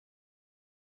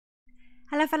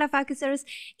Hello, fellow focusers.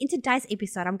 In today's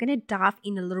episode, I'm going to dive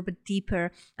in a little bit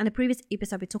deeper. In the previous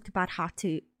episode, we talked about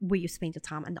where you spend your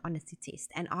time and the honesty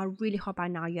test. And I really hope by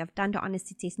now you have done the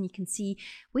honesty test and you can see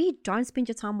where you don't spend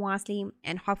your time wisely.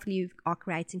 And hopefully you are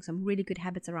creating some really good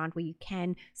habits around where you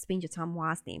can spend your time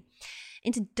wisely.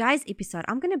 In today's episode,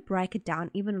 I'm going to break it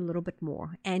down even a little bit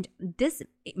more. And this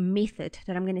method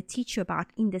that I'm going to teach you about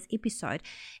in this episode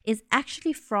is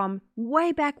actually from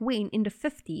way back when in the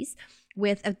 50s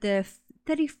with the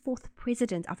 34th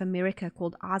president of America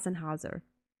called Eisenhower.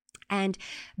 And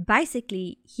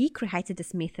basically, he created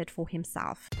this method for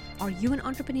himself. Are you an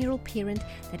entrepreneurial parent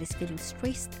that is feeling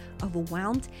stressed,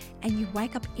 overwhelmed, and you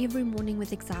wake up every morning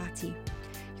with anxiety?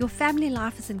 Your family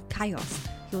life is in chaos.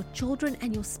 Your children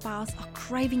and your spouse are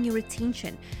craving your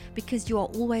attention because you are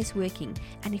always working.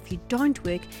 And if you don't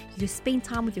work, you spend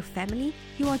time with your family,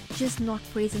 you are just not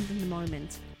present in the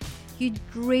moment. You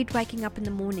dread waking up in the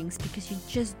mornings because you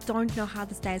just don't know how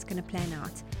this day is going to plan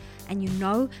out. And you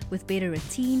know with better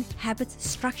routine, habits,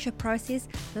 structure, process,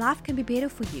 life can be better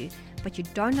for you, but you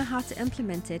don't know how to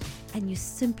implement it and you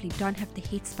simply don't have the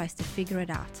headspace to figure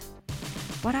it out.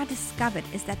 What I discovered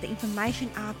is that the information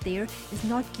out there is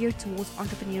not geared towards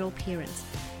entrepreneurial parents.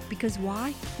 Because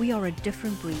why? We are a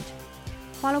different breed.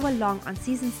 Follow along on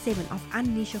Season 7 of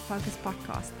Unleash Your Focus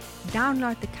podcast.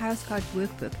 Download the Chaos Code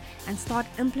workbook and start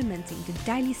implementing the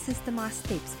daily systemized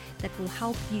steps that will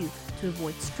help you to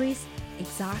avoid stress,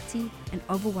 anxiety, and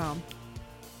overwhelm.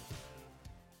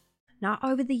 Now,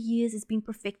 over the years, it's been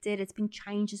perfected, it's been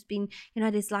changed,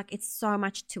 it's so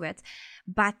much to it.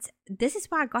 But this is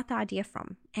where I got the idea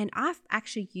from. And I've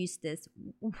actually used this,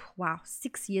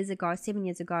 7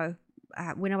 years ago,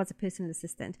 when I was a personal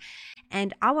assistant.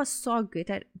 And I was so good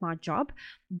at my job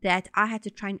that I had to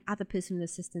train other personal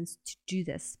assistants to do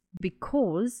this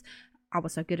because I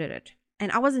was so good at it. And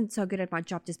I wasn't so good at my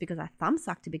job just because I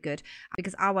thumbsucked to be good,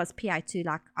 because I was PI to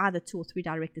like either 2 or 3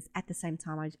 directors at the same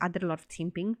time. I did a lot of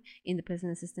temping in the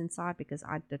personal assistant side because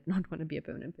I did not want to be a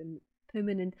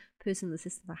permanent personal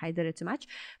assistant. I hated it too much.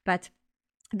 But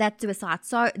that to aside.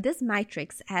 So this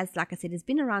matrix has, like I said, it's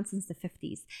been around since the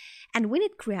 50s. And when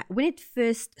it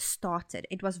first started,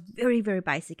 it was very, very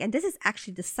basic. And this is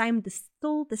actually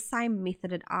still the same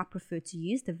method that I prefer to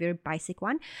use, the very basic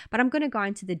one. But I'm going to go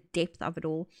into the depth of it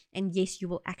all. And yes, you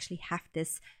will actually have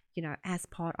this, as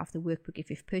part of the workbook if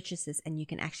you've purchased this, and you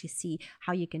can actually see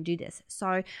how you can do this.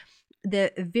 So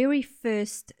the very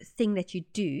first thing that you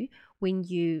do when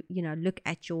you look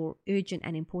at your urgent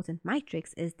and important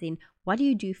matrix is then, what do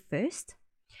you do first?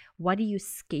 What do you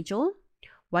schedule?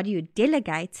 What do you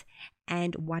delegate?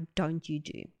 And what don't you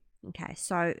do? Okay,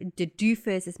 so the do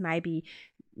first is maybe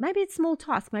it's small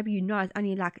task. Maybe it's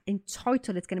only like in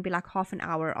total it's going to be like half an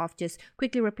hour of just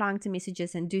quickly replying to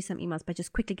messages and do some emails, but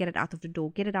just quickly get it out of the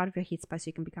door, get it out of your headspace so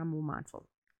you can become more mindful.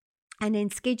 And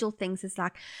then schedule things is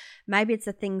like, maybe it's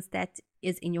the things that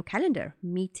is in your calendar,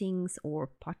 meetings or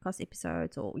podcast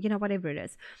episodes or, whatever it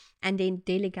is. And then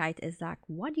delegate is like,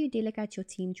 what do you delegate your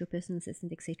team, to your personal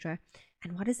assistant, etc.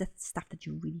 And what is the stuff that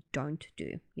you really don't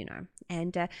do,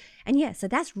 And so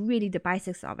that's really the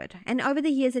basics of it. And over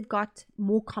the years, it got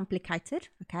more complicated,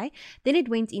 okay? Then it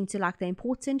went into like the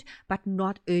important but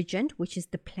not urgent, which is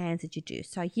the plans that you do.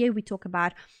 So here we talk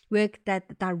about work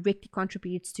that directly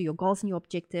contributes to your goals and your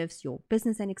objectives, your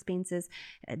business and expenses,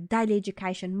 daily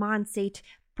education, mindset,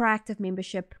 proactive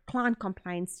membership, client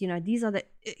complaints. These are the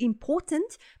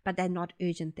important, but they're not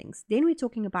urgent things. Then we're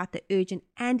talking about the urgent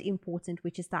and important,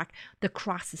 which is like the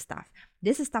crisis stuff.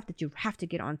 This is stuff that you have to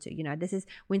get onto. This is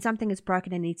when something is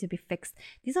broken and needs to be fixed.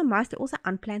 These are mostly also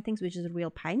unplanned things, which is a real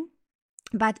pain.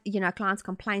 But, clients'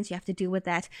 complaints, you have to deal with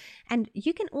that. And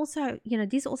you can also,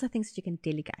 these are also things that you can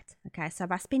delegate. Okay. So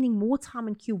by spending more time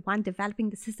in Q1 developing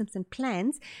the systems and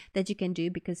plans that you can do,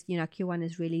 because, Q1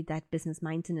 is really that business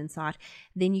maintenance side,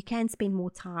 then you can spend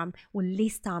more time or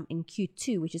less time in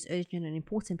Q2, which is urgent and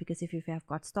important, because if you have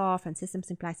got staff and systems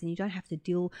in place, then you don't have to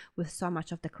deal with so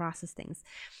much of the crisis things.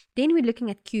 Then we're looking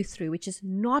at Q3, which is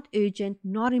not urgent,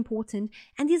 not important.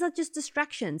 And these are just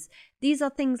distractions. These are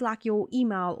things like your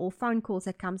email or phone calls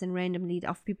that comes in randomly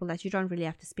of people that you don't really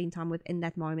have to spend time with in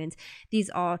that moment. These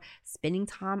are spending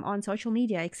time on social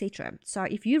media, etc. So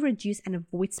if you reduce and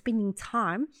avoid spending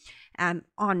time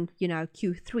on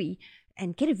Q3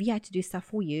 and get a VA to do stuff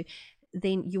for you,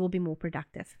 then you will be more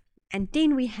productive. And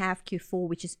then we have Q4,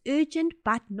 which is urgent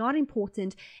but not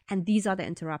important. And these are the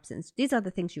interruptions. These are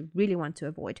the things you really want to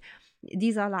avoid.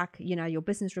 These are like, your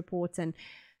business reports, and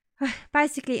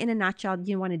basically in a nutshell,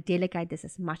 you want to delegate this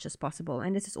as much as possible.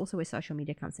 And this is also where social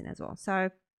media comes in as well.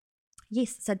 So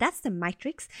Yes, so that's the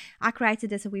matrix. I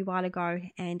created this a wee while ago,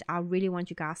 and I really want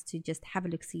you guys to just have a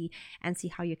look, see, and see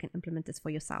how you can implement this for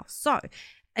yourself. So,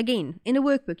 again, in the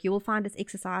workbook, you will find this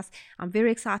exercise. I'm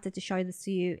very excited to show this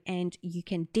to you, and you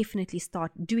can definitely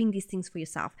start doing these things for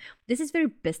yourself. This is very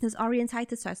business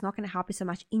orientated, so it's not going to help you so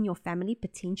much in your family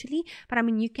potentially, but I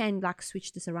mean, you can like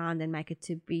switch this around and make it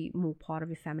to be more part of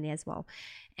your family as well.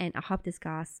 And I hope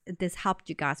this helped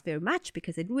you guys very much,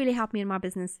 because it really helped me in my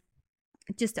business,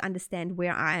 just to understand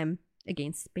where I am,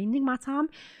 again, spending my time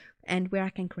and where I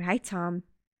can create time.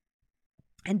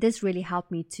 And this really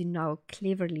helped me to know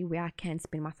cleverly where I can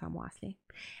spend my time wisely.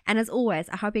 And as always,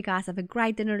 I hope you guys have a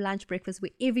great dinner, lunch, breakfast,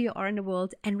 wherever you are in the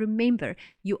world. And remember,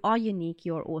 you are unique,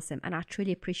 you are awesome. And I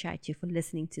truly appreciate you for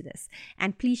listening to this.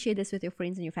 And please share this with your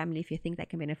friends and your family if you think they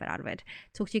can benefit out of it.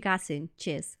 Talk to you guys soon.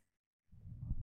 Cheers.